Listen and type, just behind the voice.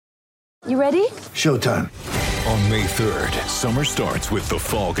You ready? Showtime. On May 3rd, summer starts with The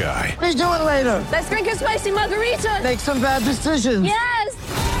Fall Guy. Let's do it later. Let's drink a spicy margarita. Make some bad decisions. Yes!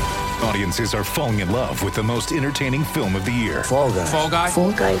 Audiences are falling in love with the most entertaining film of the year. Fall Guy. Fall Guy?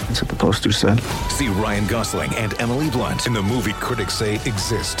 Fall guy. That's what the poster said. See Ryan Gosling and Emily Blunt in the movie critics say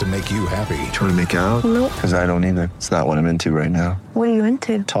exists to make you happy. Trying to make it out? Nope. Because I don't either. It's not what I'm into right now. What are you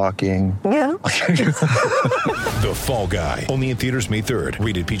into? Talking. Yeah. The Fall Guy. Only in theaters May 3rd.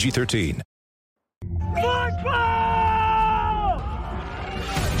 Rated PG-13.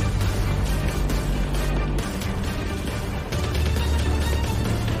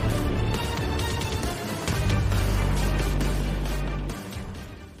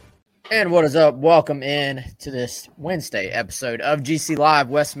 And what is up? Welcome in to this Wednesday episode of GC Live.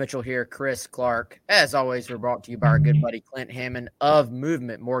 Wes Mitchell here, Chris Clark. As always, we're brought to you by our good buddy Clint Hammond of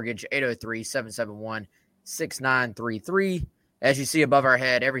Movement Mortgage, 803-771-6933. As you see above our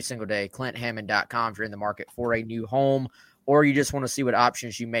head every single day, ClintHammond.com if you're in the market for a new home or you just want to see what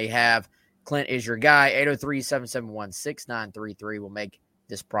options you may have. Clint is your guy. 803-771-6933 will make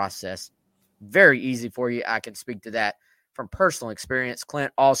this process very easy for you. I can speak to that from personal experience.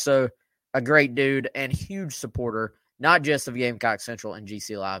 Clint also a great dude and huge supporter, not just of Gamecock Central and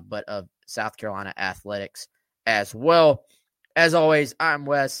GC Live, but of South Carolina athletics as well. As always, I'm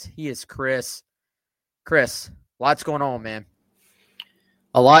Wes. He is Chris. Chris, lots going on, man.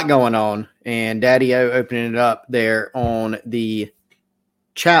 A lot going on. And Daddy-O opening it up there on the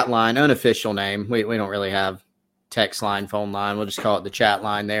chat line, unofficial name. We don't really have text line, phone line. We'll just call it the chat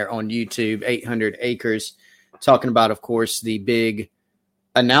line there on YouTube, 800 Acres. Talking about, of course, the big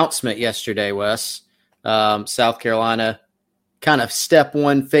announcement yesterday, Wes. South Carolina, kind of step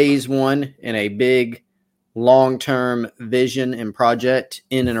one, phase one in a big long-term vision and project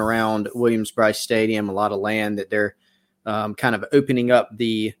in and around Williams-Brice Stadium. A lot of land that they're kind of opening up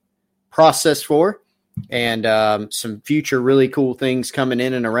the process for, and some future really cool things coming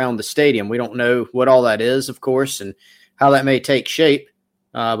in and around the stadium. We don't know what all that is, of course, and how that may take shape.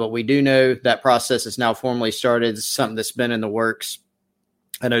 But we do know that process is now formally started. It's something that's been in the works.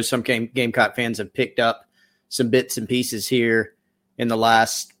 I know some Gamecock fans have picked up some bits and pieces here in the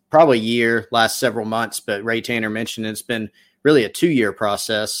last probably year, last several months. But Ray Tanner mentioned it's been really a 2-year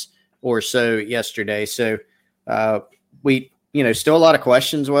process or so yesterday. So we, still a lot of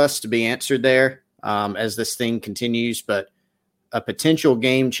questions, Wes, to be answered there as this thing continues. But a potential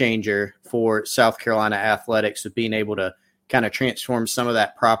game changer for South Carolina athletics with being able to kind of transform some of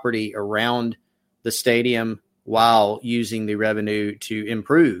that property around the stadium while using the revenue to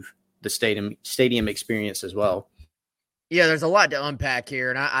improve the stadium experience as well. Yeah, there's a lot to unpack here.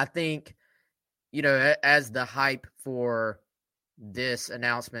 And I think, as the hype for this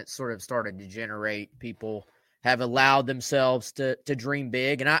announcement sort of started to generate, people have allowed themselves to dream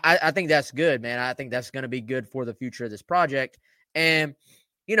big. And I think that's good, man. I think that's going to be good for the future of this project. And,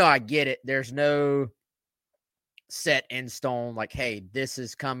 I get it. There's no set in stone, like, hey, this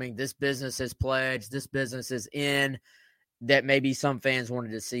is coming, this business is pledged, this business is in, that maybe some fans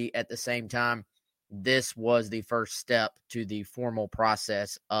wanted to see. At the same time, this was the first step to the formal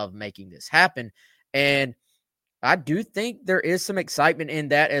process of making this happen. And I do think there is some excitement in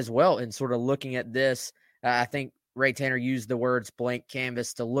that as well. And sort of looking at this, I think Ray Tanner used the words blank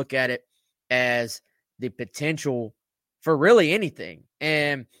canvas to look at it as the potential for really anything.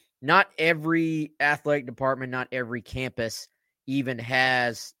 And not every athletic department, not every campus even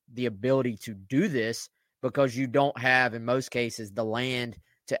has the ability to do this, because you don't have, in most cases, the land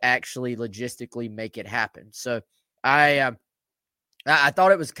to actually logistically make it happen. So I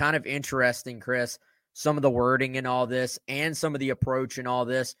thought it was kind of interesting, Chris, some of the wording in all this and some of the approach in all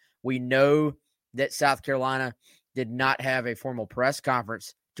this. We know that South Carolina did not have a formal press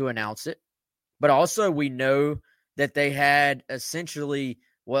conference to announce it, but also we know that they had essentially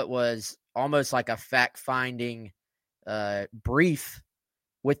what was almost like a fact-finding brief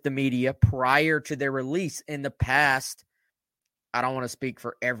with the media prior to their release. In the past, I don't want to speak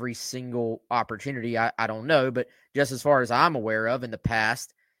for every single opportunity. I don't know, but just as far as I'm aware of in the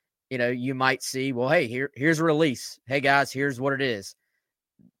past, you might see, well, hey, here's a release. Hey, guys, here's what it is.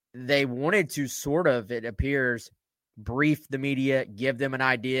 They wanted to sort of, it appears, brief the media, give them an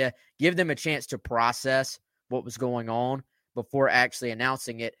idea, give them a chance to process what was going on before actually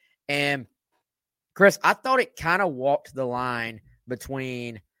announcing it. And Chris, I thought it kind of walked the line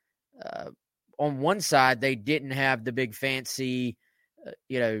between, on one side, they didn't have the big fancy,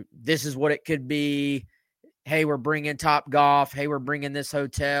 this is what it could be. Hey, we're bringing Top Golf. Hey, we're bringing this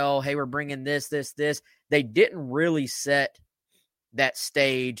hotel. Hey, we're bringing this. They didn't really set that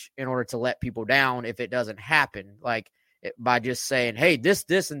stage in order to let people down if it doesn't happen. Like, by just saying, hey, this,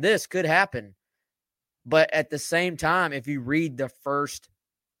 and this could happen. But at the same time, if you read the first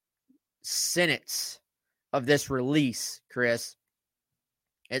sentence of this release, Chris,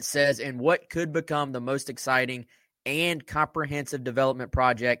 it says, in what could become the most exciting and comprehensive development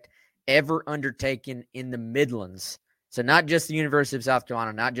project ever undertaken in the Midlands. So not just the University of South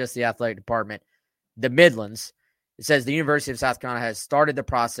Carolina, not just the athletic department, the Midlands. It says the University of South Carolina has started the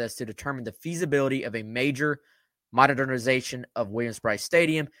process to determine the feasibility of a major modernization of Williams-Brice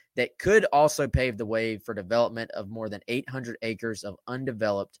Stadium that could also pave the way for development of more than 800 acres of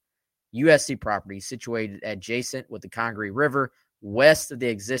undeveloped USC property situated adjacent with the Congaree River, west of the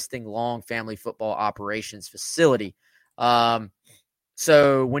existing Long Family Football Operations facility.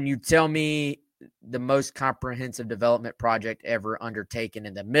 So when you tell me the most comprehensive development project ever undertaken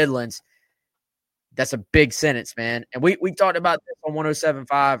in the Midlands, that's a big sentence, man. And we talked about this on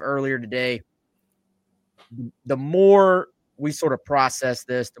 107.5 earlier today. The more we sort of process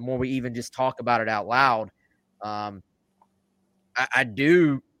this, the more we even just talk about it out loud. I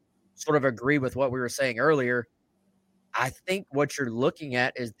do sort of agree with what we were saying earlier. I think what you're looking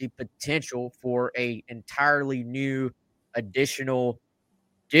at is the potential for a entirely new additional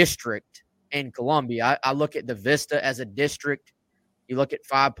district in Columbia. I look at the Vista as a district. You look at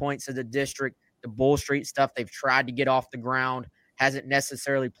 5 Points as a district. The Bull Street stuff they've tried to get off the ground hasn't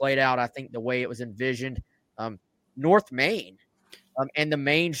necessarily played out, I think, the way it was envisioned. North Main and the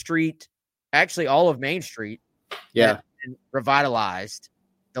Main Street, actually all of Main Street, been revitalized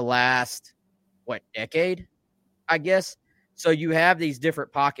the last, decade, I guess. So you have these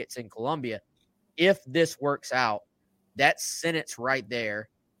different pockets in Columbia. If this works out, that sentence right there,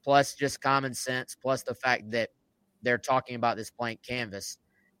 plus just common sense, plus the fact that they're talking about this blank canvas,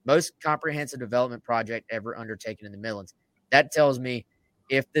 most comprehensive development project ever undertaken in the Midlands. That tells me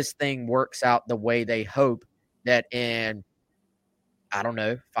if this thing works out the way they hope, that in,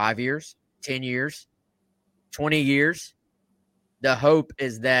 5 years, 10 years, 20 years, the hope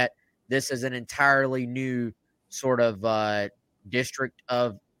is that this is an entirely new sort of district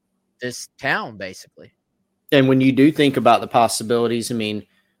of this town, basically. And when you do think about the possibilities,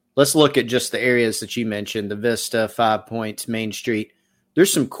 let's look at just the areas that you mentioned, the Vista, 5 Points, Main Street.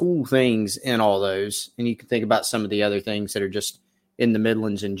 There's some cool things in all those. And you can think about some of the other things that are just in the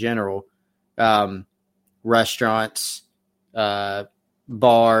Midlands in general. Restaurants,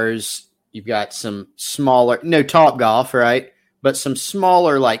 bars. You've got some smaller, no Topgolf, right? But some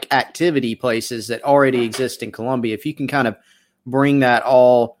smaller activity places that already exist in Columbia. If you can kind of bring that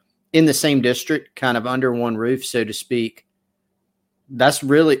all in the same district, kind of under one roof, so to speak, that's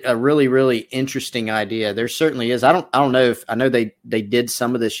really a really, really interesting idea. There certainly is. I don't know if I know they did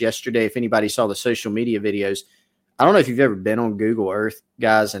some of this yesterday. If anybody saw the social media videos, I don't know if you've ever been on Google Earth,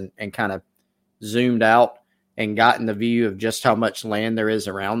 guys, and kind of zoomed out and gotten the view of just how much land there is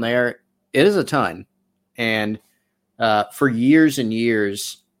around there. It is a ton. And for years and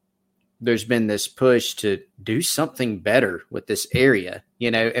years, there's been this push to do something better with this area,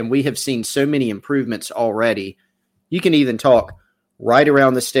 and we have seen so many improvements already. You can even talk right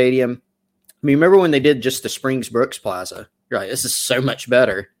around the stadium. Remember when they did just the Springs Brooks Plaza? Right. This is so much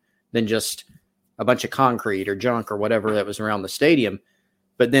better than just a bunch of concrete or junk or whatever that was around the stadium.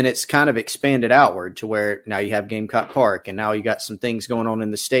 But then it's kind of expanded outward to where now you have Gamecock Park, and now you got some things going on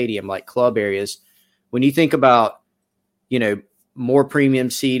in the stadium like club areas. When you think about, more premium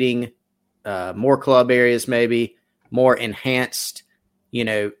seating, more club areas, maybe more enhanced,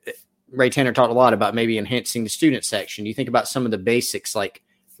 Ray Tanner talked a lot about maybe enhancing the student section. You think about some of the basics like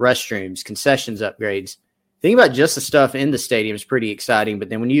restrooms, concessions upgrades. Think about just the stuff in the stadium is pretty exciting. But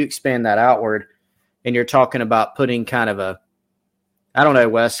then when you expand that outward and you're talking about putting kind of a,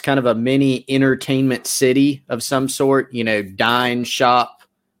 Wes, kind of a mini entertainment city of some sort, dine, shop,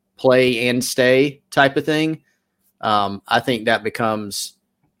 play, and stay type of thing. I think that becomes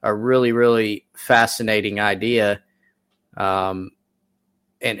a really, really fascinating idea.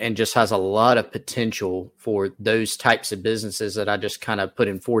 And just has a lot of potential for those types of businesses that I just kind of put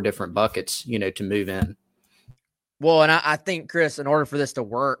in 4 different buckets, to move in. Well, and I think, Chris, in order for this to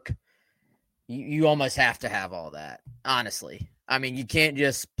work, you almost have to have all that, honestly. You can't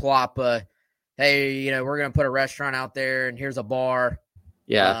just plop hey, we're going to put a restaurant out there and here's a bar.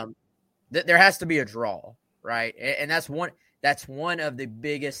 Yeah. There has to be a draw, right? And that's one of the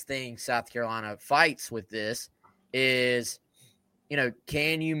biggest things South Carolina fights with this is,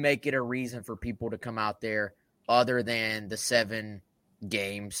 can you make it a reason for people to come out there other than the 7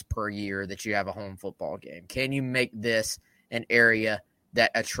 games per year that you have a home football game? Can you make this an area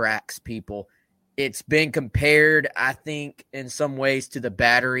that attracts people? It's been compared, I think, in some ways to the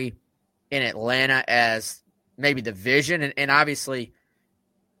Battery in Atlanta as maybe the vision, and obviously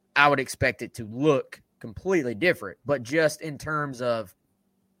I would expect it to look completely different, but just in terms of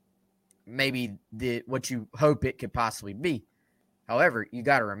maybe what you hope it could possibly be. However, you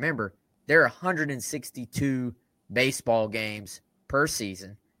got to remember there are 162 baseball games per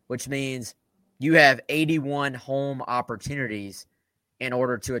season, which means you have 81 home opportunities in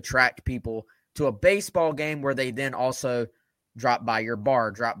order to attract people to a baseball game where they then also drop by your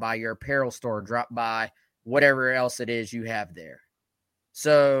bar, drop by your apparel store, drop by whatever else it is you have there.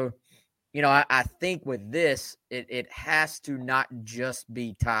 So, I think with this, it has to not just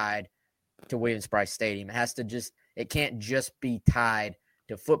be tied to Williams-Brice Stadium. It can't just be tied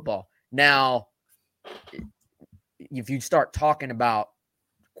to football. Now, if you start talking about,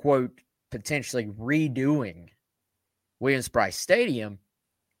 quote, potentially redoing Williams-Brice Stadium,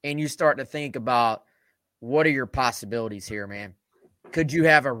 and you start to think about what are your possibilities here, man? Could you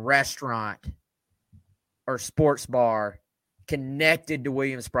have a restaurant or sports bar connected to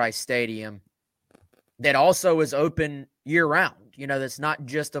Williams-Brice Stadium that also is open year-round? That's not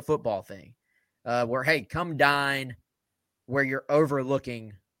just a football thing. Where, hey, come dine where you're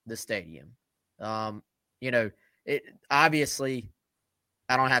overlooking the stadium. It obviously,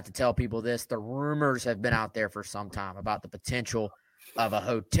 I don't have to tell people this. The rumors have been out there for some time about the potential of a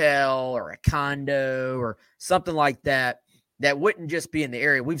hotel or a condo or something like that wouldn't just be in the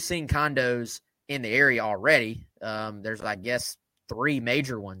area. We've seen condos in the area already. There's, I guess, 3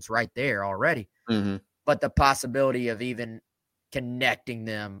 major ones right there already. Mm-hmm. But the possibility of even connecting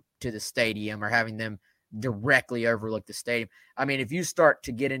them to the stadium or having them directly overlook the stadium. I mean, if you start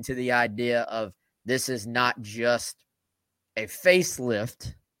to get into the idea of this is not just a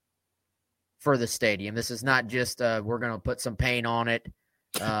facelift for the stadium. This is not just we're going to put some paint on it,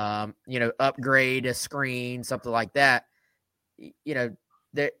 upgrade a screen, something like that.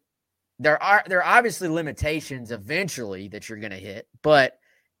 There are obviously limitations eventually that you're going to hit, but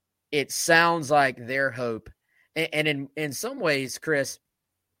it sounds like their hope. And in some ways, Chris,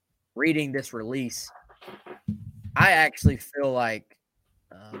 reading this release, I actually feel like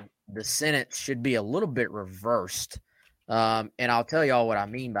the sentence should be a little bit reversed. And I'll tell y'all what I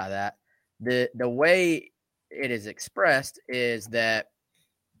mean by that. The way it is expressed is that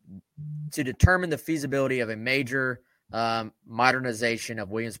to determine the feasibility of a major modernization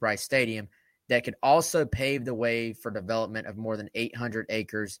of Williams-Brice Stadium that could also pave the way for development of more than 800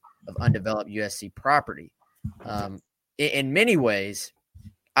 acres of undeveloped USC property. In many ways,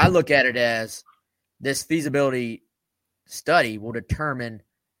 I look at it as this feasibility study will determine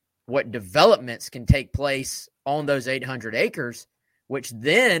what developments can take place on those 800 acres, which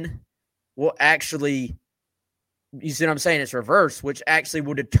then will actually, you see what I'm saying? It's reverse, which actually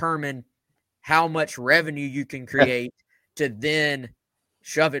will determine how much revenue you can create to then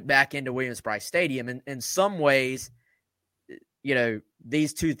shove it back into Williams-Brice Stadium. And in some ways,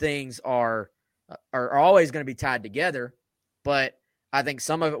 these two things are always going to be tied together, but I think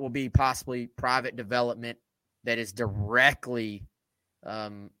some of it will be possibly private development that is directly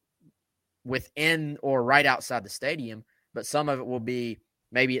within or right outside the stadium, but some of it will be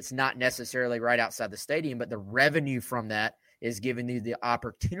maybe it's not necessarily right outside the stadium, but the revenue from that is giving you the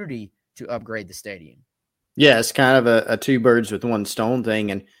opportunity to upgrade the stadium. Yeah, it's kind of a 2 birds with 1 stone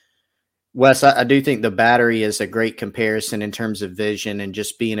thing. And Wes, I do think the Battery is a great comparison in terms of vision and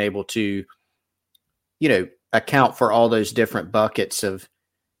just being able to, account for all those different buckets of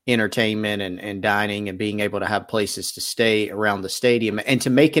entertainment and dining and being able to have places to stay around the stadium and to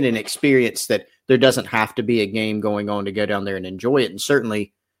make it an experience that there doesn't have to be a game going on to go down there and enjoy it. And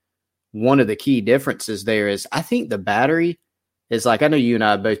certainly one of the key differences there is I think the Battery is like, I know you and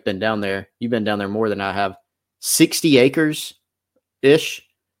I have both been down there. You've been down there more than I have. 60 acres-ish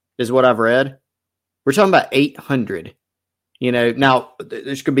is what I've read. We're talking about 800. Now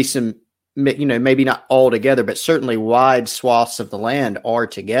there's going to be some, maybe not all together, but certainly wide swaths of the land are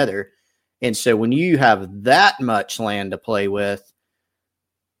together. And so when you have that much land to play with,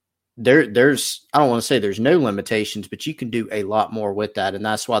 there's, I don't want to say there's no limitations, but you can do a lot more with that. And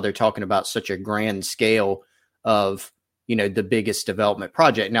that's why they're talking about such a grand scale of, the biggest development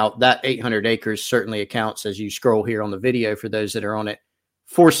project. Now that 800 acres certainly accounts, as you scroll here on the video for those that are on it,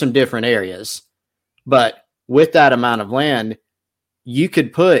 for some different areas. But with that amount of land, you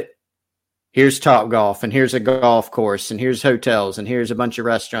could put, here's Topgolf, and here's a golf course, and here's hotels, and here's a bunch of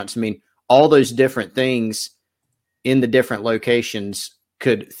restaurants. I mean, all those different things in the different locations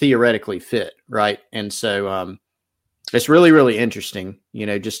could theoretically fit, right? And so it's really, really interesting,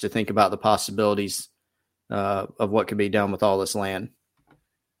 just to think about the possibilities of what could be done with all this land.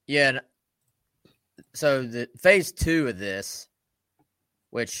 Yeah. So the phase 2 of this,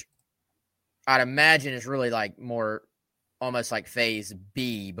 which I'd imagine it's really like more almost like phase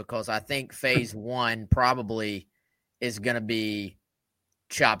B, because I think phase 1 probably is going to be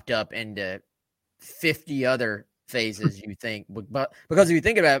chopped up into 50 other phases, you think. But because if you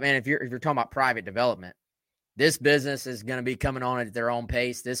think about it, man, if you're talking about private development, this business is going to be coming on at their own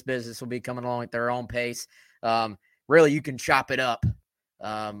pace. This business will be coming along at their own pace. Really, you can chop it up.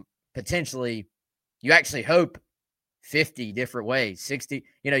 Potentially, you actually hope 50 different ways, 60.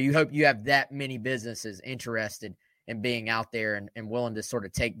 You hope you have that many businesses interested in being out there and willing to sort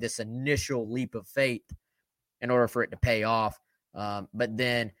of take this initial leap of faith in order for it to pay off. But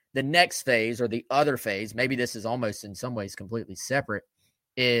then the next phase, or the other phase, maybe this is almost in some ways completely separate,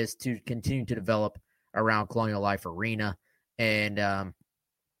 is to continue to develop around Colonial Life Arena. And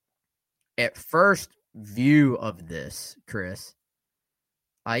at first view of this, Chris,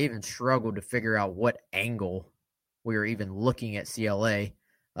 I even struggled to figure out what angle we were even looking at CLA.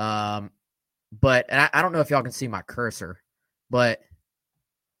 But I don't know if y'all can see my cursor, but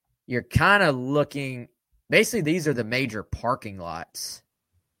you're kind of looking, basically these are the major parking lots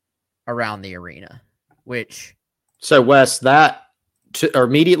around the arena, which. So Wes, that or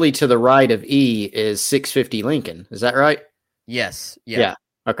immediately to the right of E is 650 Lincoln. Is that right? Yes. Yeah.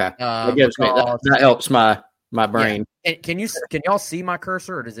 Okay. That helps my brain. Yeah. And can y'all see my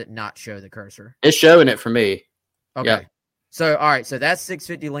cursor, or does it not show the cursor? It's showing it for me. Okay. Yeah. So, all right. So that's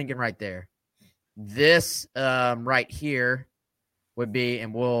 650 Lincoln right there. This right here would be,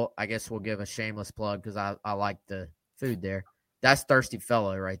 and I guess we'll give a shameless plug because I like the food there. That's Thirsty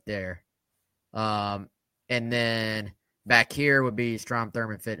Fellow right there. And then back here would be Strom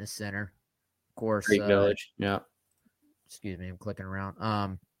Thurmond Fitness Center. Of course. Creek Village. Yeah. Excuse me, I'm clicking around.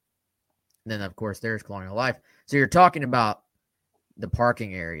 And then, of course, there's Colonial Life. So you're talking about the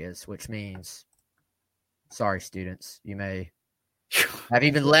parking areas, which means, sorry, students, you may have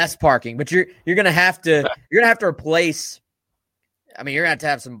even less parking, but you're going to have to replace. I mean, you're going to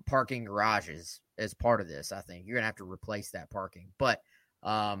have some parking garages as part of this. I think you're going to have to replace that parking, but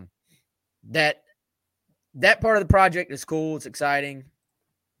that part of the project is cool. It's exciting.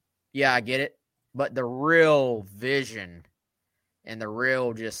 Yeah, I get it. But the real vision and the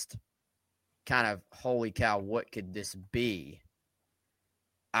real just kind of, holy cow, what could this be?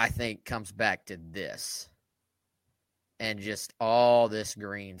 I think comes back to this and just all this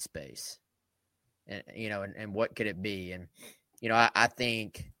green space and, and what could it be? And, I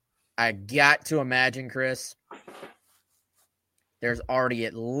think I got to imagine, Chris, there's already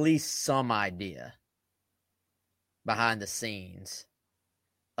at least some idea behind the scenes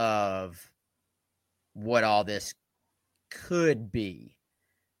of what all this could be.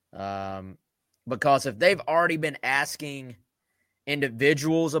 Because if they've already been asking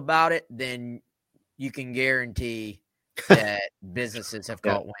individuals about it, then you can guarantee that businesses have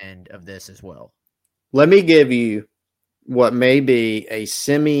caught wind of this as well. Let me give you what may be a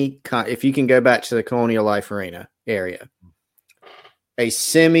if you can go back to the Colonial Life Arena area, a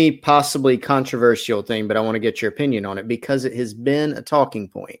possibly controversial thing, but I want to get your opinion on it because it has been a talking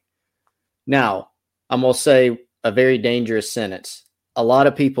point. Now, I'm going to say a very dangerous sentence. A lot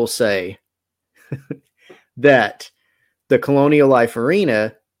of people say that the Colonial Life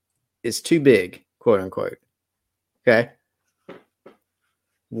Arena is too big, quote unquote. Okay.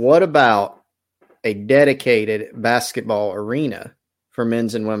 What about a dedicated basketball arena for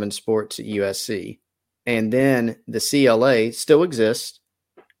men's and women's sports at USC? And then the CLA still exists,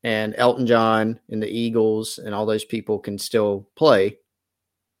 and Elton John and the Eagles and all those people can still play,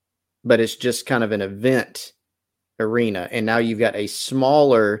 but it's just kind of an event arena. And now you've got a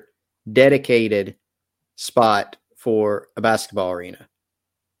smaller dedicated spot for a basketball arena.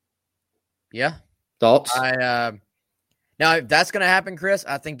 Yeah. Thoughts? Now, if that's going to happen, Chris,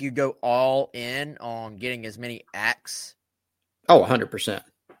 I think you go all in on getting as many acts. 100%.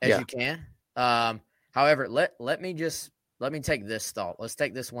 As you can. However, let me take this thought. Let's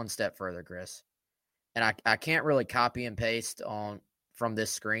take this one step further, Chris. And I can't really copy and paste from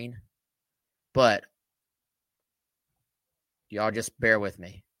this screen, but y'all just bear with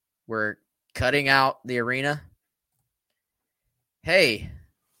me. We're cutting out the arena. Hey,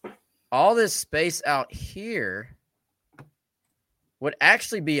 all this space out here would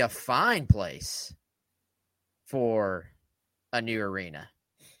actually be a fine place for a new arena.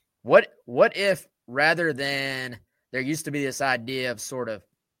 What if, rather than, there used to be this idea of sort of,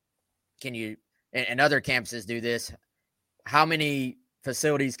 and other campuses do this, how many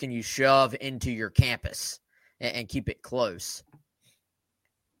facilities can you shove into your campus and keep it close?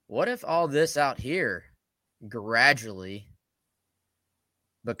 What if all this out here gradually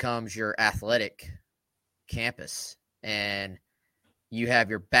becomes your athletic campus, and you have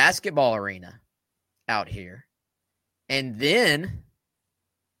your basketball arena out here, and then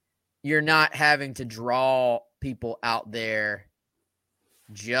you're not having to draw people out there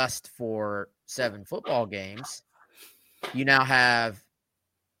just for 7 football games. You now have,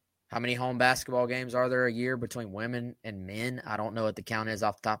 how many home basketball games are there a year between women and men? I don't know what the count is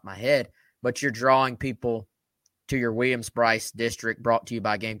off the top of my head, but you're drawing people to your Williams-Brice district, brought to you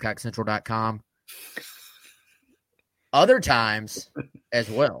by GamecockCentral.com. Other times as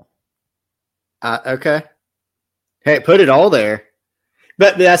well. Okay. Hey, put it all there.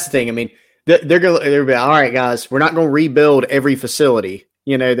 But that's the thing. I mean, they're be all right, guys. We're not going to rebuild every facility,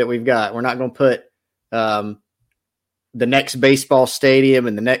 that we've got. We're not going to put the next baseball stadium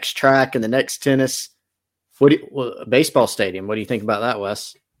and the next track and the next tennis. Baseball stadium. What do you think about that,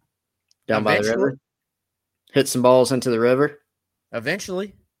 Wes? Down by the river, hit some balls into the river.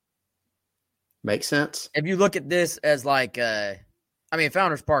 Eventually, makes sense. If you look at this as like,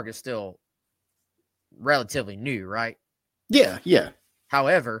 Founders Park is still relatively new, right? Yeah.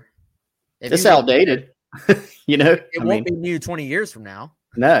 However, it's outdated. It won't be new 20 years from now.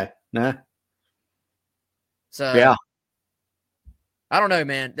 No. So yeah, I don't know,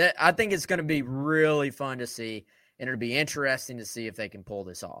 man. I think it's going to be really fun to see, and it'll be interesting to see if they can pull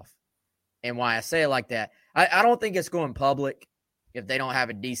this off. And why I say it like that, I don't think it's going public if they don't have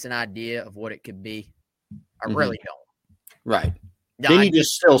a decent idea of what it could be. I really don't. Right. Now, then you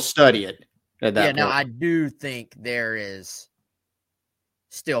just still study it at that point. Now I do think there is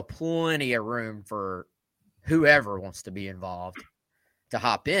still plenty of room for whoever wants to be involved to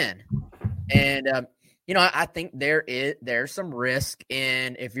hop in. And, I think there's some risk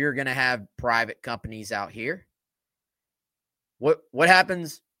in if you're going to have private companies out here. What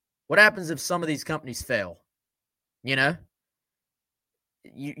happens if some of these companies fail? You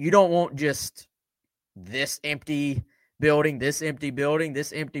don't want just this empty building, this empty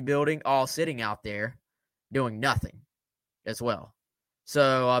building, all sitting out there doing nothing as well.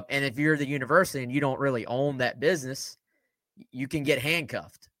 So, and if you're the university and you don't really own that business, you can get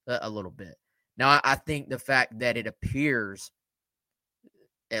handcuffed a little bit. Now, I think the fact that it appears,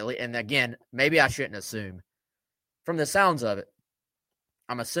 and again, maybe I shouldn't assume, from the sounds of it,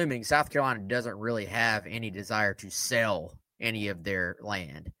 I'm assuming South Carolina doesn't really have any desire to sell any of their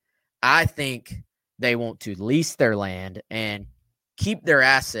land. I think they want to lease their land and keep their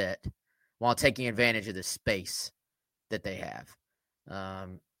asset while taking advantage of the space that they have.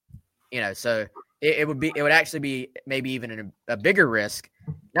 So it would actually be maybe even a bigger risk,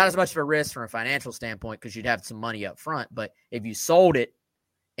 not as much of a risk from a financial standpoint because you'd have some money up front. But if you sold it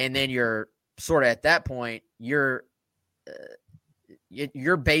and then you're sort of at that point, you're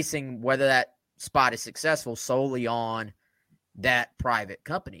basing whether that spot is successful solely on that private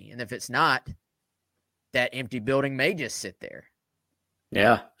company. And if it's not, that empty building may just sit there.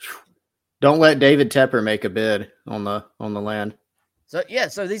 Yeah. Don't let David Tepper make a bid on the land. So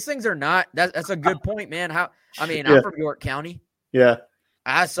these things are not, that's a good point, man. I'm from York County. Yeah.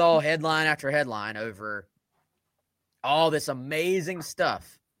 I saw headline after headline over all this amazing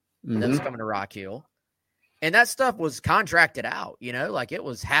stuff that was coming to Rock Hill. And that stuff was contracted out, like it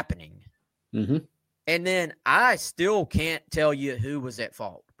was happening. Mm-hmm. And then I still can't tell you who was at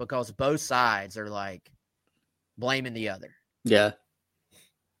fault because both sides are like blaming the other. Yeah.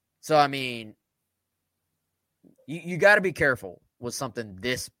 So, you got to be careful with something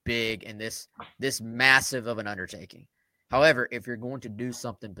this big and this massive of an undertaking. However, if you're going to do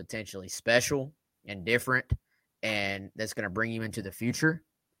something potentially special and different and that's going to bring you into the future,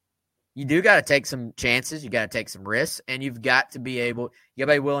 you do got to take some chances. You got to take some risks, and you've got to be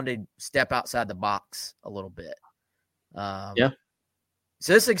willing to step outside the box a little bit. Yeah.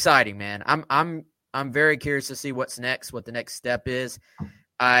 So it's exciting, man. I'm very curious to see what's next, what the next step is.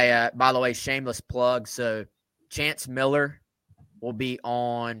 By the way, shameless plug. So Chance Miller will be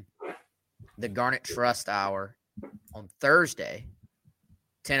on the Garnet Trust Hour on Thursday,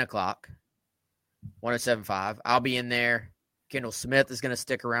 10 o'clock, 107.5. I'll be in there. Kendall Smith is going to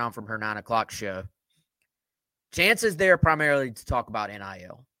stick around from her 9 o'clock show. Chance is there primarily to talk about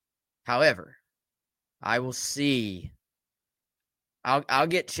NIL. However, I will see. I'll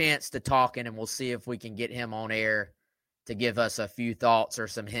get Chance to talking, and we'll see if we can get him on air to give us a few thoughts or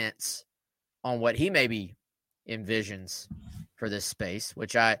some hints on what he maybe envisions for this space,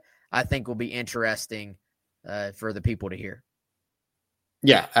 which I think will be interesting for the people to hear.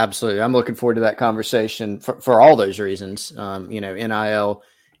 Yeah, absolutely. I'm looking forward to that conversation for all those reasons. NIL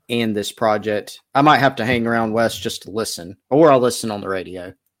and this project. I might have to hang around West just to listen, or I'll listen on the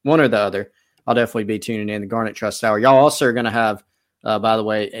radio. One or the other. I'll definitely be tuning in the Garnet Trust Hour. Y'all also are going to have, by the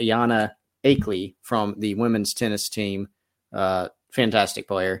way, Ayanna Akeley from the women's tennis team fantastic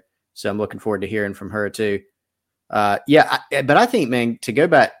player. So I'm looking forward to hearing from her too. But I think, man, to go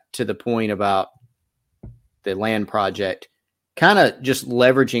back to the point about the land project, kind of just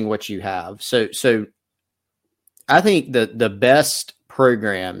leveraging what you have. So I think the best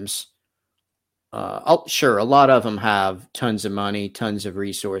programs, sure, a lot of them have tons of money, tons of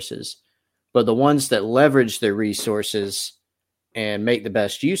resources, but the ones that leverage their resources and make the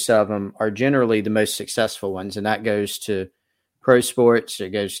best use of them are generally the most successful ones. And that goes to pro sports,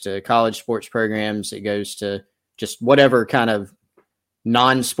 it goes to college sports programs, it goes to just whatever kind of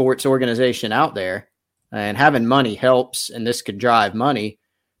non-sports organization out there. And having money helps, and this could drive money,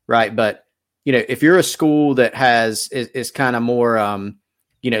 right? But, if you're a school that is kind of more,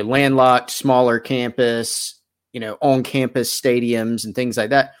 landlocked, smaller campus, on-campus stadiums and things like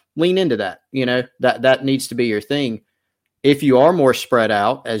that, lean into that. That needs to be your thing. If you are more spread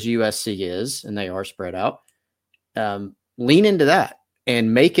out, as USC is, and they are spread out, lean into that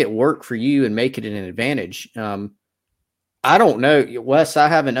and make it work for you and make it an advantage. I don't know, Wes, I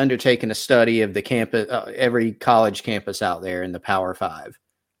haven't undertaken a study of the campus, every college campus out there in the Power Five.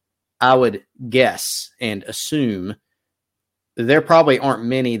 I would guess and assume there probably aren't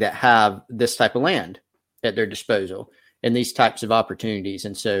many that have this type of land at their disposal and these types of opportunities.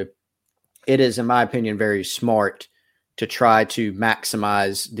 And so it is, in my opinion, very smart to try to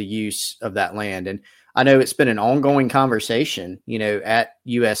maximize the use of that land. And I know it's been an ongoing conversation, at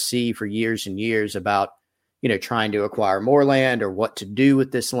USC for years and years about, trying to acquire more land or what to do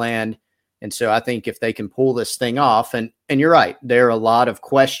with this land. And so I think if they can pull this thing off, and you're right, there are a lot of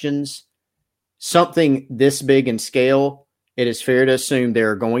questions. Something this big in scale, it is fair to assume there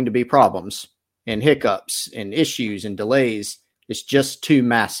are going to be problems and hiccups and issues and delays. It's just too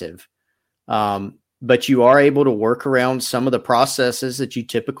massive. But you are able to work around some of the processes that you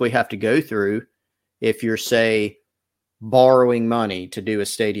typically have to go through if you're, say, borrowing money to do a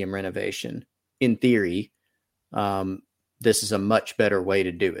stadium renovation. In theory, this is a much better way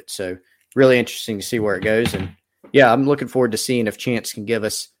to do it. So really interesting to see where it goes. And yeah, I'm looking forward to seeing if Chance can give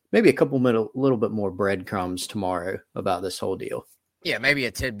us maybe a little bit more breadcrumbs tomorrow about this whole deal. Yeah, maybe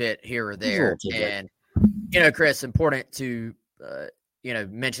a tidbit here or there. And, Chris, important to,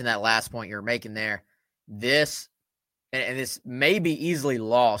 mention that last point you're making there. This may be easily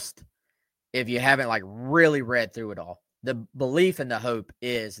lost if you haven't really read through it all. The belief and the hope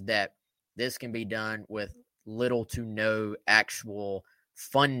is that this can be done with little to no actual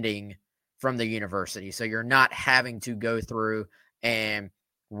funding from the university. So you're not having to go through and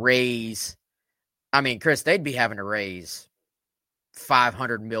raise, Chris, they'd be having to raise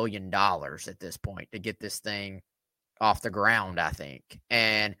 $500 million at this point to get this thing off the ground, I think.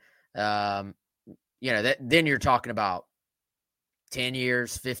 And, then you're talking about 10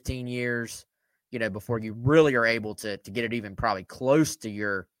 years, 15 years, before you really are able to get it even probably close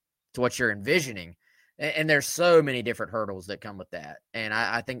to what you're envisioning. And there's so many different hurdles that come with that. And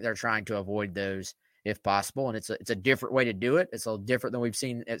I think they're trying to avoid those if possible. And it's a different way to do it. It's a little different than we've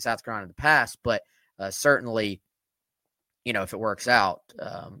seen at South Carolina in the past, but certainly, if it works out,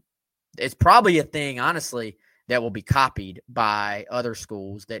 it's probably a thing, honestly, that will be copied by other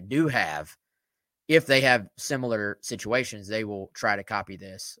schools that do have, if they have similar situations, they will try to copy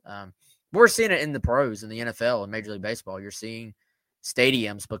this. We're seeing it in the pros, in the NFL and Major League Baseball. You're seeing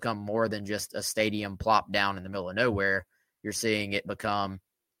stadiums become more than just a stadium plopped down in the middle of nowhere. You're seeing it become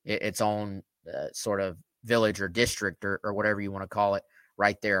its own sort of village or district or whatever you want to call it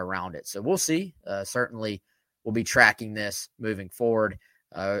right there around it. So we'll see. Certainly we'll be tracking this moving forward.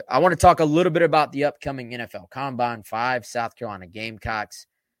 I want to talk a little bit about the upcoming NFL Combine. 5 South Carolina Gamecocks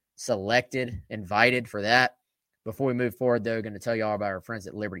invited for that. Before we move forward, though, going to tell you all about our friends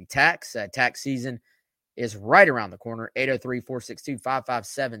at Liberty Tax. Tax season is right around the corner.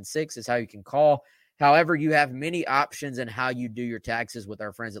 803-462-5576 is how you can call. However, you have many options in how you do your taxes with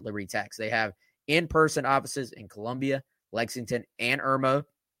our friends at Liberty Tax. They have in-person offices in Columbia, Lexington, and Irmo.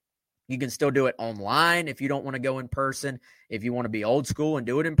 You can still do it online if you don't want to go in person. If you want to be old school and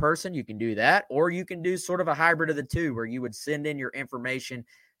do it in person, you can do that. Or you can do sort of a hybrid of the two where you would send in your information,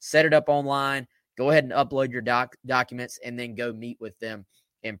 set it up online, go ahead and upload your documents, and then go meet with them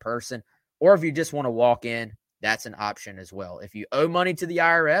in person. Or if you just want to walk in, that's an option as well. If you owe money to the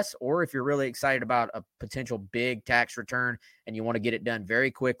IRS, or if you're really excited about a potential big tax return and you want to get it done very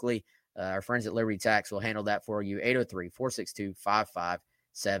quickly, our friends at Liberty Tax will handle that for you.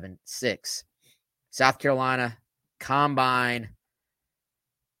 803-462-5576. South Carolina Combine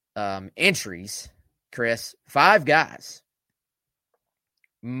entries, Chris, 5 guys.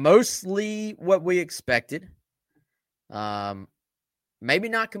 Mostly what we expected. Maybe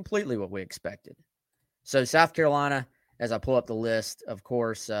not completely what we expected. So South Carolina, as I pull up the list, of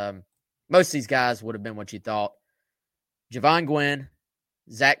course, most of these guys would have been what you thought. Javon Gwynn,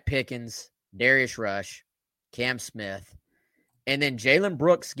 Zach Pickens, Darius Rush, Cam Smith, and then Jalen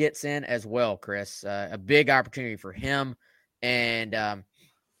Brooks gets in as well, Chris. A big opportunity for him. And,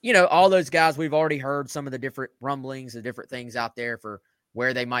 all those guys, we've already heard some of the different rumblings, the different things out there for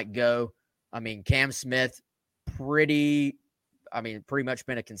where they might go. I mean, Cam Smith, pretty much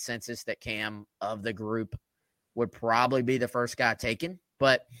been a consensus that Cam of the group would probably be the first guy taken.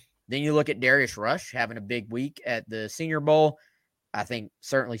 But then you look at Darius Rush having a big week at the Senior Bowl. I think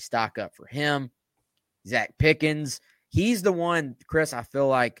certainly stock up for him. Zach Pickens, he's the one, Chris, I feel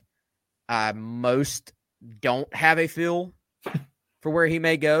like I most don't have a feel for where he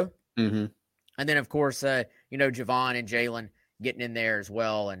may go. Mm-hmm. And then, of course, Javon and Jalen getting in there as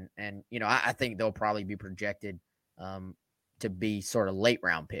well. And I think they'll probably be projected to be sort of late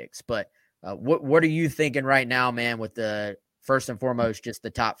round picks. But what are you thinking right now, man, with the first and foremost, just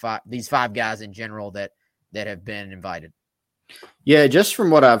the top five, these five guys in general that have been invited? Yeah, just from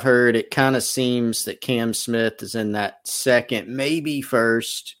what I've heard, it kind of seems that Cam Smith is in that second, maybe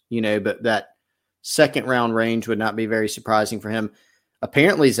first, but that second round range would not be very surprising for him.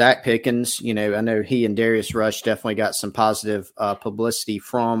 Apparently, Zach Pickens, I know he and Darius Rush definitely got some positive publicity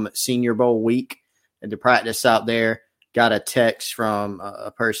from Senior Bowl week and the practice out there. Got a text from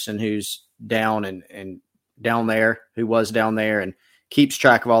a person who's down and down there, who was down there and keeps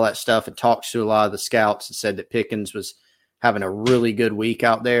track of all that stuff and talks to a lot of the scouts, and said that Pickens was having a really good week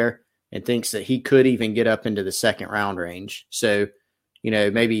out there and thinks that he could even get up into the second round range. So,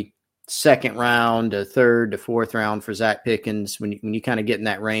 maybe second round to third to fourth round for Zach Pickens. When you kind of get in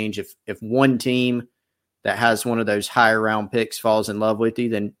that range, if one team that has one of those higher round picks falls in love with you,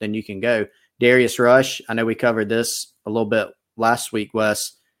 then you can go. Darius Rush, I know we covered this a little bit last week,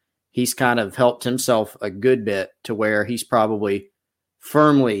 Wes. He's kind of helped himself a good bit to where he's probably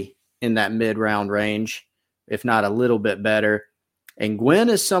firmly in that mid-round range, if not a little bit better. And Gwynn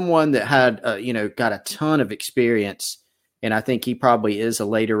is someone that had, got a ton of experience, and I think he probably is a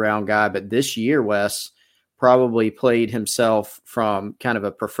later round guy. But this year, Wes probably played himself from kind of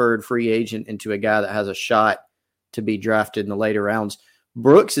a preferred free agent into a guy that has a shot to be drafted in the later rounds.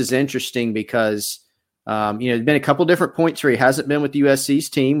 Brooks is interesting because, there's been a couple different points where he hasn't been with USC's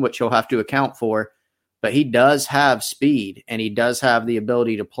team, which he'll have to account for. But he does have speed, and he does have the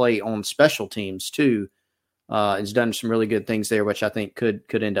ability to play on special teams too. He's done some really good things there, which I think could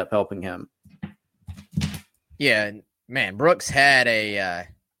end up helping him. Yeah, man, Brooks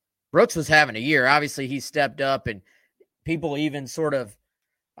was having a year. Obviously, he stepped up, and people even sort of,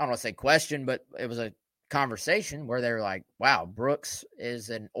 I don't want to say question, but it was a conversation where they were like, wow, Brooks is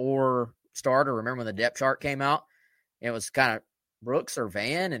an or starter. Remember when the depth chart came out? It was kind of Brooks or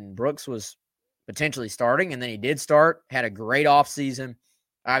Van, and Brooks was potentially starting, and then he did start, had a great offseason,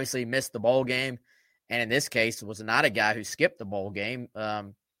 obviously missed the bowl game. And in this case, was not a guy who skipped the bowl game.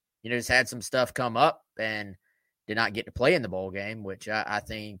 Just had some stuff come up and did not get to play in the bowl game, which I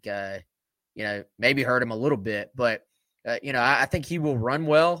think, maybe hurt him a little bit. But, I think he will run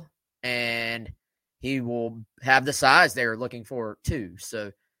well, and he will have the size they're looking for too.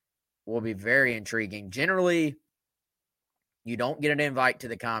 So will be very intriguing. Generally, you don't get an invite to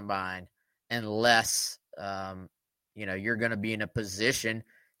the combine unless, you're going to be in a position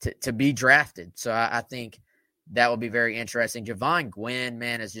to be drafted. So I think that will be very interesting. Javon Gwynn,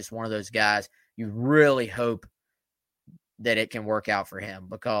 man, is just one of those guys you really hope that it can work out for him,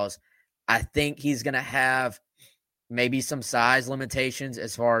 because I think he's going to have maybe some size limitations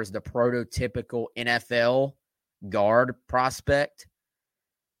as far as the prototypical NFL guard prospect.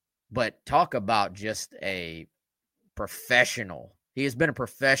 But talk about just a professional. He has been a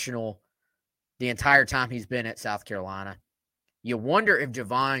professional the entire time he's been at South Carolina. You wonder if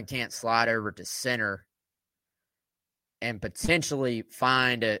Javon can't slide over to center and potentially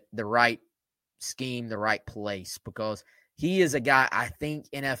find the right scheme, the right place, because he is a guy I think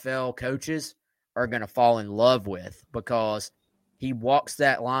NFL coaches are going to fall in love with, because he walks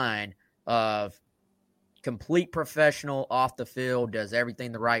that line of complete professional off the field, does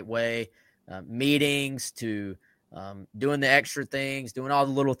everything the right way, meetings to doing the extra things, doing all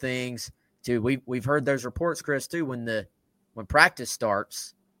the little things. We've heard those reports, Chris, too, when practice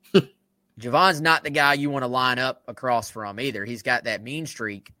starts, Javon's not the guy you want to line up across from either. He's got that mean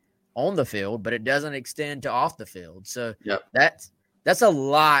streak on the field, but it doesn't extend to off the field. So yep. That's a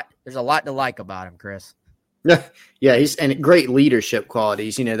lot. There's a lot to like about him, Chris. Yeah, he's and great leadership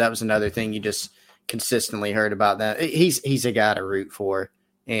qualities. That was another thing you just consistently heard about that. He's a guy to root for.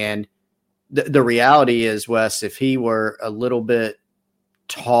 And the reality is, Wes, if he were a little bit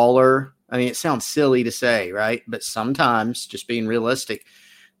taller, I mean, it sounds silly to say, right? But sometimes, just being realistic,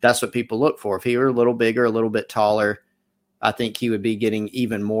 that's what people look for. If he were a little bigger, a little bit taller, I think he would be getting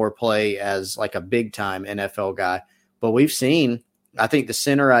even more play as like a big-time NFL guy. But we've seen, I think the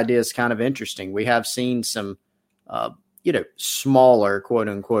center idea is kind of interesting. We have seen some, smaller,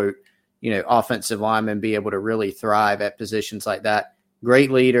 quote-unquote, offensive linemen be able to really thrive at positions like that.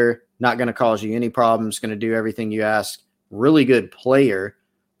 Great leader, not going to cause you any problems, going to do everything you ask. Really good player.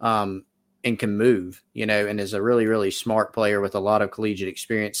 And can move, and is a really, really smart player with a lot of collegiate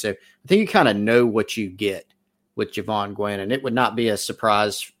experience. So I think you kind of know what you get with Javon Gwynn, and it would not be a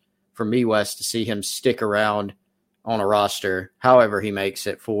surprise for me, Wes, to see him stick around on a roster, however he makes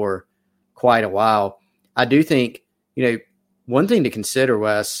it, for quite a while. I do think, one thing to consider,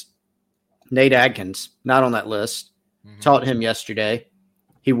 Wes, Nate Adkins, not on that list, taught him yesterday.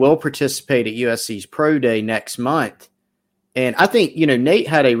 He will participate at USC's Pro Day next month. And I think, Nate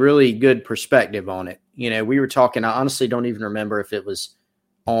had a really good perspective on it. We were talking, I honestly don't even remember if it was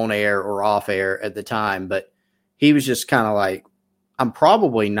on air or off air at the time, but he was just kind of like, I'm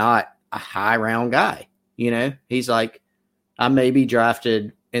probably not a high round guy. He's like, I may be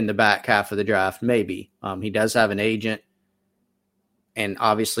drafted in the back half of the draft. Maybe. He does have an agent, and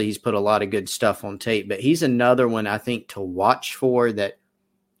obviously he's put a lot of good stuff on tape, but he's another one I think to watch for that.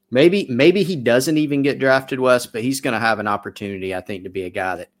 Maybe he doesn't even get drafted, Wes, but he's going to have an opportunity, I think, to be a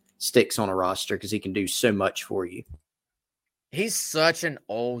guy that sticks on a roster because he can do so much for you. He's such an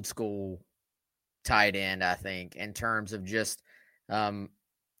old school tight end, I think, in terms of just, you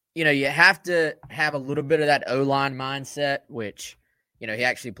have to have a little bit of that O-line mindset, which, he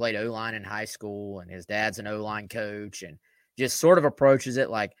actually played O-line in high school, and his dad's an O-line coach, and just sort of approaches it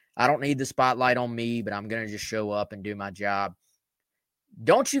like, I don't need the spotlight on me, but I'm going to just show up and do my job.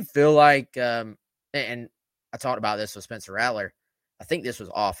 Don't you feel like, and I talked about this with Spencer Rattler, I think this was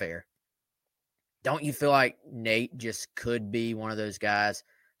off air. Don't you feel like Nate just could be one of those guys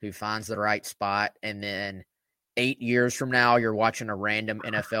who finds the right spot, and then 8 years from now, you're watching a random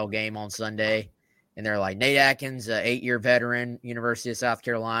NFL game on Sunday, and they're like, Nate Adkins, 8-year veteran, University of South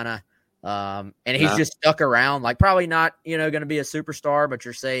Carolina, and he's just stuck around, like probably not, going to be a superstar, but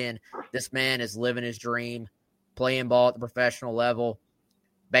you're saying this man is living his dream, playing ball at the professional level.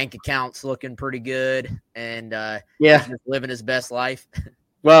 Bank account's looking pretty good, and he's just living his best life.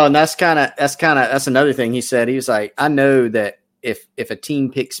 Well, and that's another thing he said. He was like, I know that if a team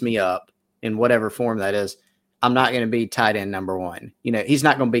picks me up in whatever form that is, I'm not going to be tight end number one. He's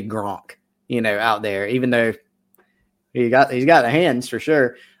not going to be Gronk, out there, even though he's got the hands for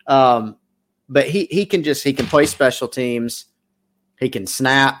sure. But he can play special teams. He can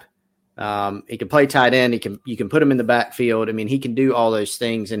snap. He can play tight end. You can put him in the backfield. I mean, he can do all those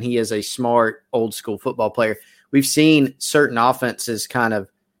things, and he is a smart old school football player. We've seen certain offenses kind of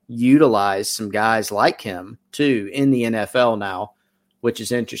utilize some guys like him too in the NFL now, which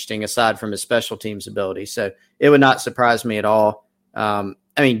is interesting aside from his special teams ability. So it would not surprise me at all.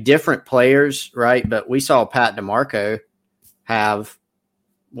 Different players, right? But we saw Pat DeMarco have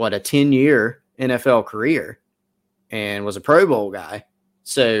a 10-year NFL career and was a Pro Bowl guy.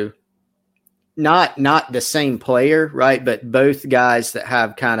 So not the same player, right? But both guys that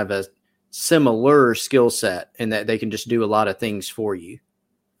have kind of a similar skill set and that they can just do a lot of things for you.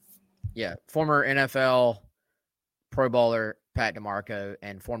 Yeah. Former NFL Pro Bowler Pat DeMarco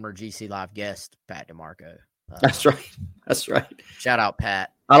and former GC Live guest Pat DeMarco. That's right. Shout out,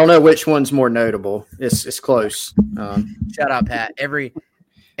 Pat. I don't know which one's more notable. It's close. Shout out, Pat.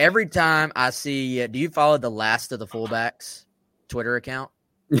 Every time I see, do you follow the Last of the Fullbacks Twitter account?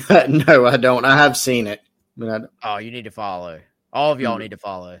 No, I don't. I have seen it. Oh, you need to follow. All of y'all need to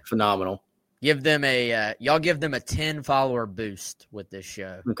follow. Phenomenal. Give them a 10 follower boost with this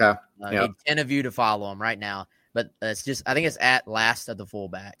show. Okay. Need 10 of you to follow them right now. But it's just, I think it's at Last of the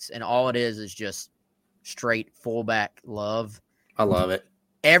Fullbacks, and all it is just straight fullback love. I love it.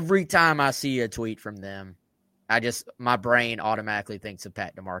 Every time I see a tweet from them, my brain automatically thinks of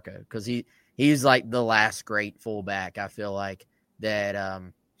Pat DeMarco because he's like the last great fullback I feel like that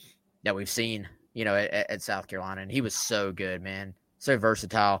we've seen, at South Carolina, and he was so good, man, so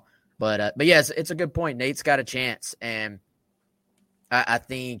versatile. But yes, it's a good point. Nate's got a chance, and I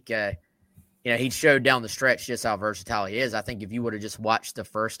think he showed down the stretch just how versatile he is. I think if you would have just watched the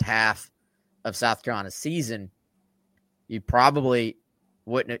first half of South Carolina's season, you probably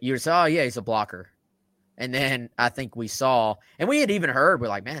wouldn't. You would say, "Oh yeah, he's a blocker." And then I think we saw, and we had even heard, we're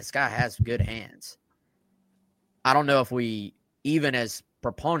like, man, this guy has good hands. I don't know if we, even as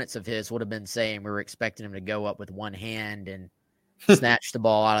proponents of his, would have been saying we were expecting him to go up with one hand and snatch the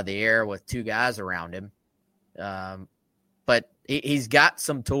ball out of the air with two guys around him. but he's got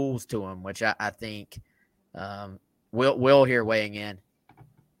some tools to him, which I think Will here weighing in.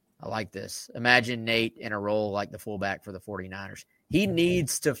 I like this. Imagine Nate in a role like the fullback for the 49ers. He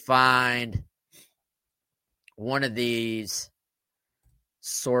needs to find one of these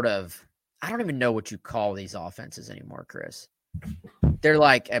sort of, I don't even know what you call these offenses anymore, Chris. They're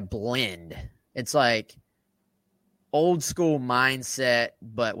like a blend. It's like old school mindset,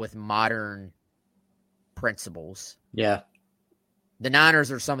 but with modern principles. Yeah. The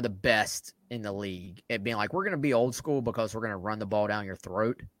Niners are some of the best in the league at being like, we're going to be old school because we're going to run the ball down your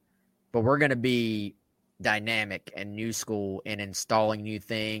throat, but we're going to be dynamic and new school in installing new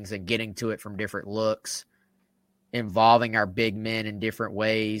things and getting to it from different looks, involving our big men in different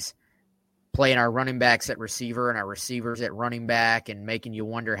ways, playing our running backs at receiver and our receivers at running back and making you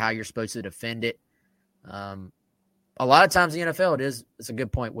wonder how you're supposed to defend it. A lot of times in the NFL, it's a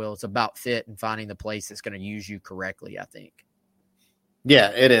good point, Will. It's about fit and finding the place that's going to use you correctly, I think.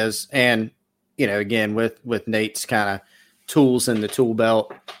 Yeah, it is. And, again, with Nate's kind of tools in the tool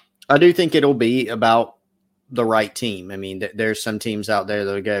belt, I do think it'll be about the right team. I mean, there's some teams out there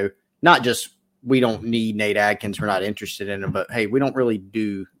that'll go, not just we don't need Nate Adkins, we're not interested in him, but, hey, we don't really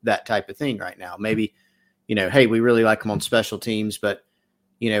do that type of thing right now. Maybe, hey, we really like him on special teams, but,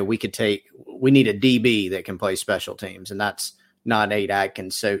 we need a DB that can play special teams, and that's not Nate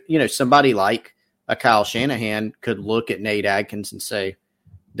Adkins. So, somebody like a Kyle Shanahan could look at Nate Adkins and say,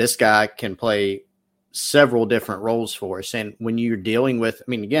 this guy can play several different roles for us. And when you're dealing with,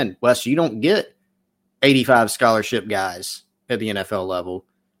 again, Wes, you don't get 85 scholarship guys at the NFL level.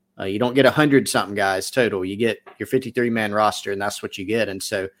 You don't get 100-something guys total. You get your 53-man roster, and that's what you get. And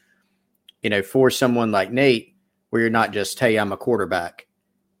so, for someone like Nate, where you're not just, hey, I'm a quarterback,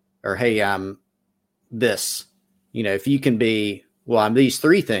 or, hey, I'm this. If you can be, well, I'm these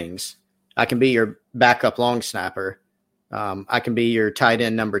three things. I can be your backup long snapper. I can be your tight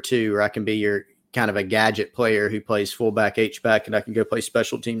end number 2, or I can be your kind of a gadget player who plays fullback, H-back, and I can go play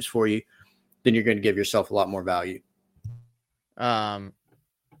special teams for you. Then you're going to give yourself a lot more value.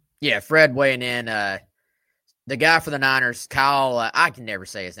 Yeah, Fred weighing in. The guy for the Niners, Kyle, I can never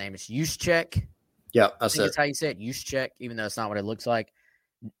say his name. It's Juszczyk. Yeah, that's That's how you say it, Juszczyk, even though it's not what it looks like.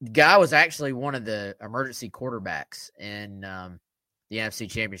 Guy was actually one of the emergency quarterbacks in the NFC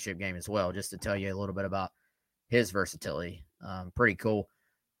Championship game as well, just to tell you a little bit about his versatility. Pretty cool.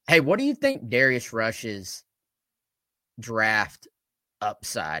 Hey, what do you think Darius Rush's draft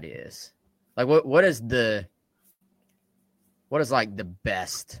upside is? Like, what is like the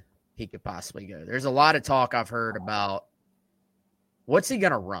best he could possibly go? There's a lot of talk I've heard about what's he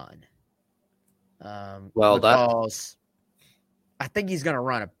going to run. Because I think he's going to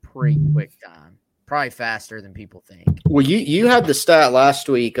run a pretty quick time, probably faster than people think. Well, you had the stat last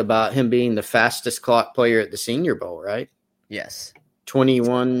week about him being the fastest clock player at the Senior Bowl, right? Yes.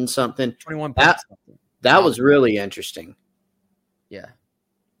 21 something. 21 something. That was really interesting. Yeah.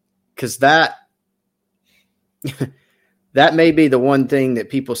 Because that may be the one thing that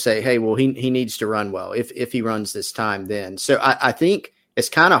people say, hey, well, he needs to run well if he runs this time then. So I think it's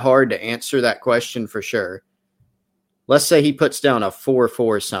kind of hard to answer that question for sure. Let's say he puts down a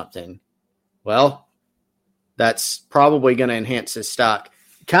 4.4 something. Well, that's probably going to enhance his stock.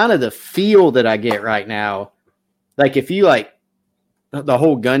 Kind of the feel that I get right now, like if you like the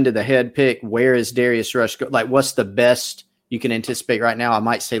whole gun to the head pick, where is Darius Rush go? Like what's the best you can anticipate right now? I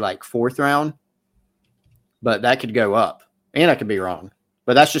might say like 4th round, but that could go up, and I could be wrong.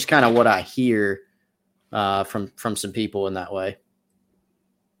 But that's just kind of what I hear from some people in that way.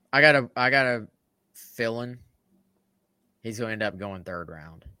 I got a feeling he's going to end up going 3rd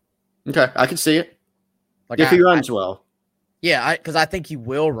round. Okay, I can see it. Like if he runs well. Yeah, because I think he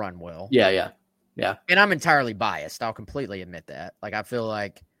will run well. Yeah. And I'm entirely biased. I'll completely admit that. Like I feel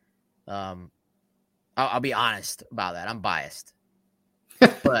like, I'll be honest about that. I'm biased,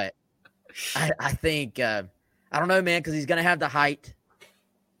 but I think I don't know, man, because he's going to have the height.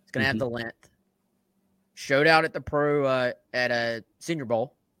 He's going to have the length. Showed out at the pro at a Senior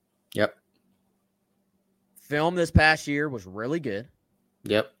Bowl. Yep. Film this past year was really good.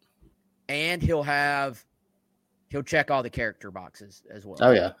 Yep. And he'll check all the character boxes as well.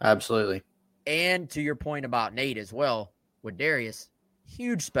 Oh, yeah, absolutely. And to your point about Nate as well, with Darius,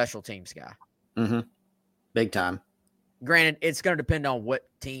 huge special teams guy. Mm-hmm. Big time. Granted, it's going to depend on what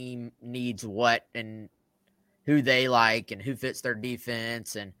team needs what and who they like and who fits their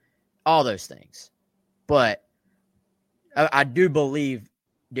defense and all those things. But I do believe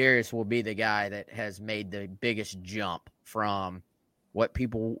Darius will be the guy that has made the biggest jump from what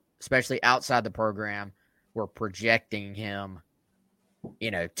people, especially outside the program, were projecting him,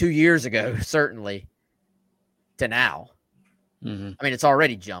 2 years ago, certainly, to now. Mm-hmm. I mean, it's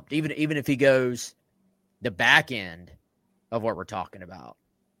already jumped. Even if he goes the back end of what we're talking about,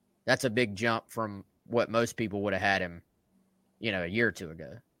 that's a big jump from what most people would have had him, a year or two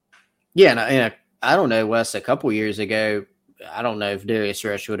ago. Yeah, and I don't know, Wes. A couple years ago, I don't know if Darius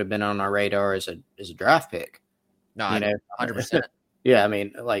Rush would have been on our radar as a draft pick. No, 100%. Yeah, I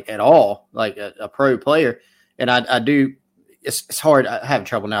mean, like at all, like a pro player. And I do. It's hard. I have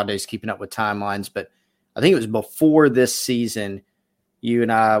trouble nowadays keeping up with timelines, but I think it was before this season. You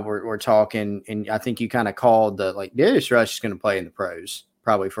and I were talking, and I think you kind of called Darius Rush is going to play in the pros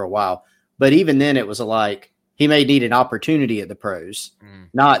probably for a while. But even then, it was like he may need an opportunity at the pros.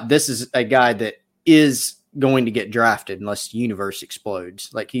 Not this is a guy that is going to get drafted unless the universe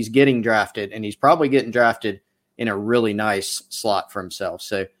explodes. Like he's getting drafted, and he's probably getting drafted in a really nice slot for himself.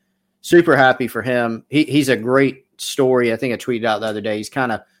 So super happy for him. He's a great story. I think I tweeted out the other day. He's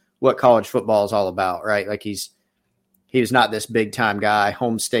kind of what college football is all about, right? Like he was not this big time guy,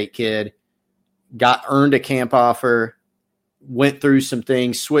 home state kid, earned a camp offer, went through some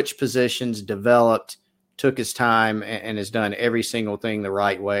things, switched positions, developed, took his time, and has done every single thing the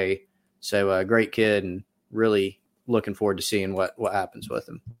right way. So a great kid, and really looking forward to seeing what happens with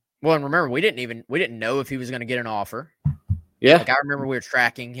him. Well, and remember, we didn't know if he was going to get an offer. Yeah. Like I remember we were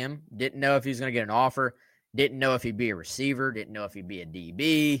tracking him, didn't know if he was going to get an offer, didn't know if he'd be a receiver, didn't know if he'd be a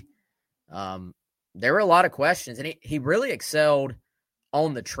DB. There were a lot of questions, and he really excelled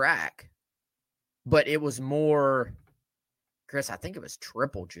on the track, but it was more, Chris, I think it was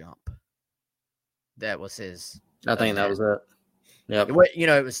triple jump. That was his. I think that was it. Yep.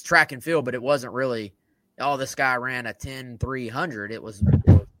 It was track and field, but it wasn't really, this guy ran a 10-300. It was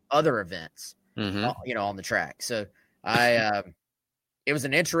other events, on the track. So it was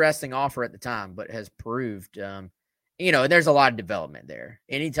an interesting offer at the time, but has proved, there's a lot of development there.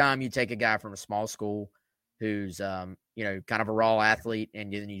 Anytime you take a guy from a small school who's, kind of a raw athlete,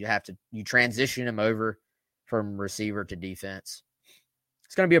 and then you transition him over from receiver to defense,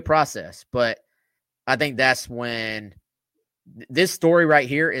 it's going to be a process. But I think that's when this story right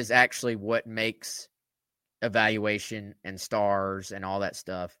here is actually what makes evaluation and stars and all that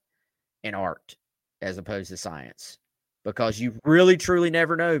stuff an art as opposed to science, because you really truly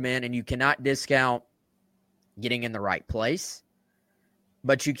never know, man. And you cannot discount getting in the right place,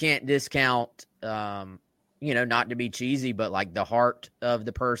 but you can't discount, not to be cheesy, but like the heart of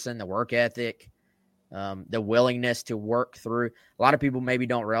the person, the work ethic, the willingness to work through. A lot of people maybe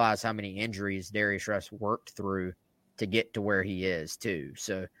don't realize how many injuries Darius Rush worked through to get to where he is too.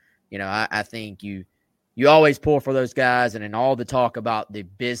 So, I think you always pull for those guys, and in all the talk about the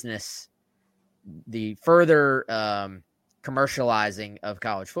business, the further commercializing of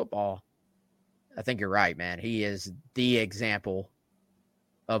college football, I think you're right, man. He is the example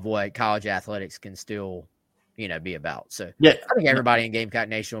of what college athletics can still, be about. So yeah, I think everybody in Gamecock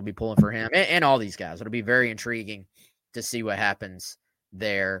Nation will be pulling for him and all these guys. It'll be very intriguing to see what happens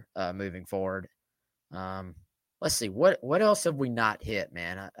there moving forward. Let's see. What else have we not hit,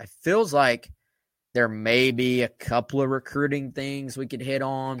 man? It feels like there may be a couple of recruiting things we could hit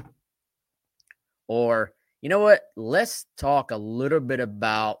on. Or, you know what? Let's talk a little bit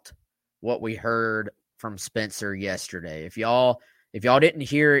about what we heard from Spencer yesterday. If y'all didn't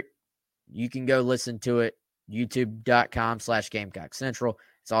hear it, you can go listen to it. YouTube.com/Gamecock Central.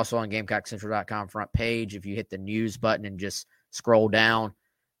 It's also on GamecockCentral.com front page. If you hit the news button and just scroll down.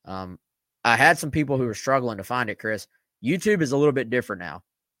 I had some people who were struggling to find it, Chris. YouTube is a little bit different now.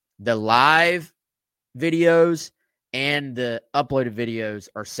 The live videos and the uploaded videos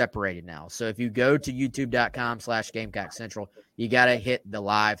are separated now. So if you go to youtube.com/Gamecock Central, you got to hit the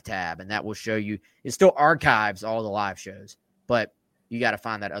live tab, and that will show you. It still archives all the live shows, but you got to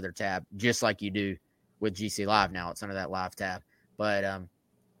find that other tab, just like you do with GC Live now. It's under that live tab. But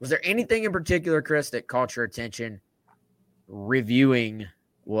was there anything in particular, Chris, that caught your attention reviewing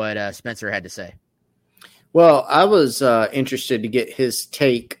what Spencer had to say? Well, I was interested to get his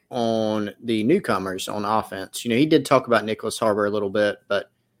take on the newcomers on offense. He did talk about Nicholas Harbor a little bit,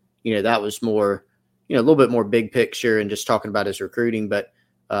 but, that was more, a little bit more big picture and just talking about his recruiting. But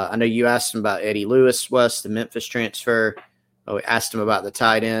I know you asked him about Eddie Lewis, West, the Memphis transfer. We asked him about the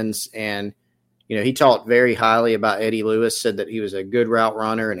tight ends, and, he talked very highly about Eddie Lewis, said that he was a good route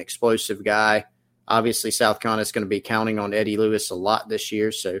runner, an explosive guy. Obviously, South Carolina is going to be counting on Eddie Lewis a lot this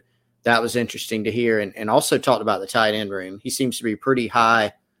year, so that was interesting to hear, and also talked about the tight end room. He seems to be pretty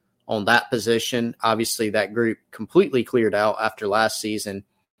high on that position. Obviously, that group completely cleared out after last season,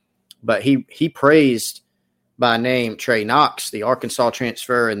 but he praised by name Trey Knox, the Arkansas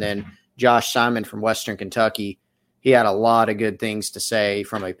transfer, and then Josh Simon from Western Kentucky. He had a lot of good things to say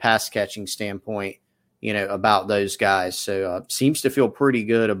from a pass-catching standpoint about those guys. So seems to feel pretty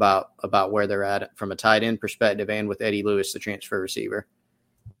good about where they're at from a tight end perspective and with Eddie Lewis, the transfer receiver.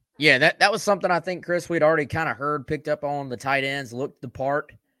 Yeah, that was something I think, Chris, we'd already kind of heard, picked up on. The tight ends looked the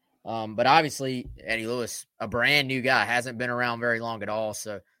part. But obviously, Eddie Lewis, a brand new guy, hasn't been around very long at all.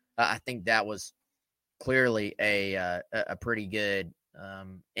 So I think that was clearly a pretty good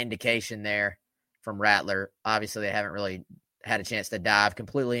indication there from Rattler. Obviously, they haven't really had a chance to dive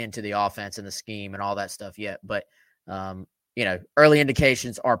completely into the offense and the scheme and all that stuff yet. But, early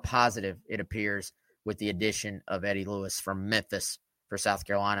indications are positive, it appears, with the addition of Eddie Lewis from Memphis for South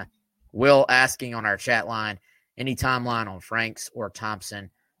Carolina. Will asking on our chat line, any timeline on Franks or Thompson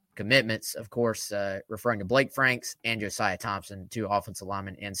commitments, of course, referring to Blake Franks and Josiah Thompson, two offensive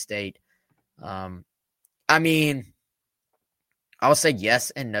linemen in state. I would say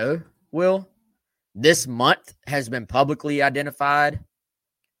yes and no, Will. This month has been publicly identified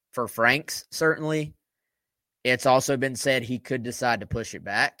for Franks, certainly. It's also been said he could decide to push it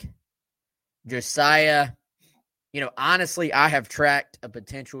back. Josiah, honestly, I have tracked a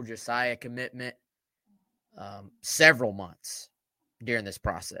potential Josiah commitment several months during this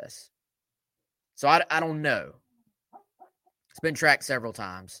process. So I don't know. It's been tracked several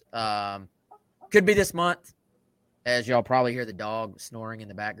times. Could be this month, as y'all probably hear the dog snoring in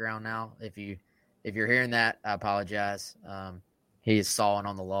the background now. If you're hearing that, I apologize. He is sawing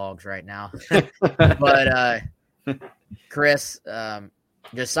on the logs right now. But Chris,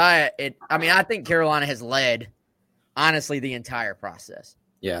 Josiah, I think Carolina has led, honestly, the entire process.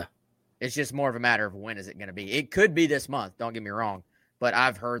 Yeah. It's just more of a matter of when is it going to be. It could be this month, don't get me wrong. But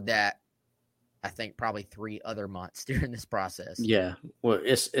I've heard that, I think, probably 3 other months during this process. Yeah. Well,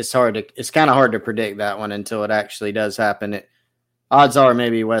 it's kind of hard to predict that one until it actually does happen. Odds are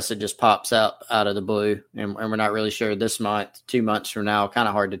maybe Wesley just pops out of the blue, and we're not really sure this month, 2 months from now. Kind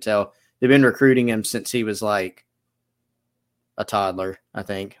of hard to tell. They've been recruiting him since he was like a toddler, I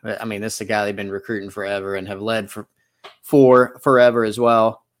think. This is a guy they've been recruiting forever and have led for forever as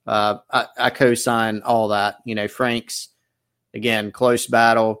well. I co-sign all that. Franks, again, close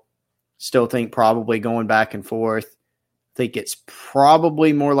battle. Still think probably going back and forth. Think it's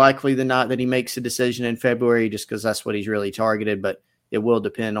probably more likely than not that he makes a decision in February just because that's what he's really targeted, but it will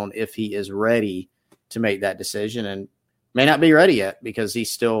depend on if he is ready to make that decision and may not be ready yet because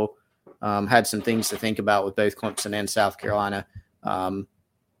he's still had some things to think about with both Clemson and South Carolina.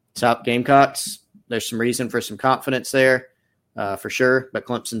 South Gamecocks, there's some reason for some confidence there for sure, but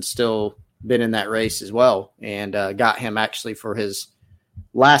Clemson's still been in that race as well and got him actually for his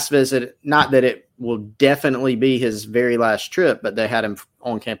last visit. Not that it will definitely be his very last trip, but they had him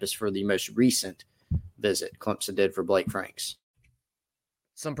on campus for the most recent visit Clemson did for Blake Franks.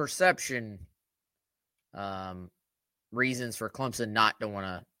 Some perception reasons for Clemson not to want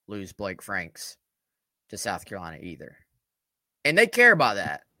to lose Blake Franks to South Carolina either. And they care about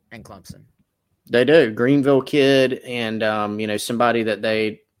that in Clemson. They do. Greenville kid and, somebody that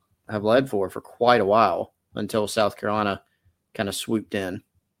they have led for quite a while until South Carolina kind of swooped in.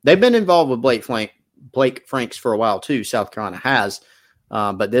 They've been involved with Blake Franks for a while too. South Carolina has,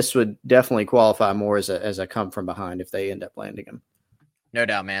 but this would definitely qualify more as a come from behind if they end up landing him. No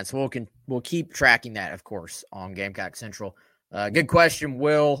doubt, man. So we'll keep tracking that, of course, on Gamecock Central. Good question,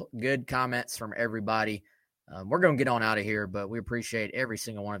 Will. Good comments from everybody. We're going to get on out of here, but we appreciate every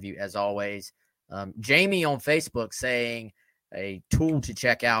single one of you as always. Jamie on Facebook saying a tool to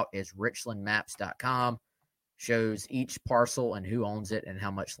check out is richlandmaps.com. Shows each parcel and who owns it and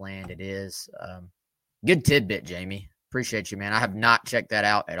how much land it is. Good tidbit, Jamie. Appreciate you, man. I have not checked that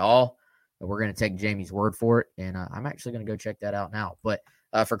out at all. But we're going to take Jamie's word for it, and I'm actually going to go check that out now. But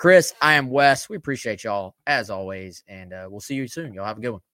for Chris, I am Wes. We appreciate y'all, as always, and we'll see you soon. Y'all have a good one.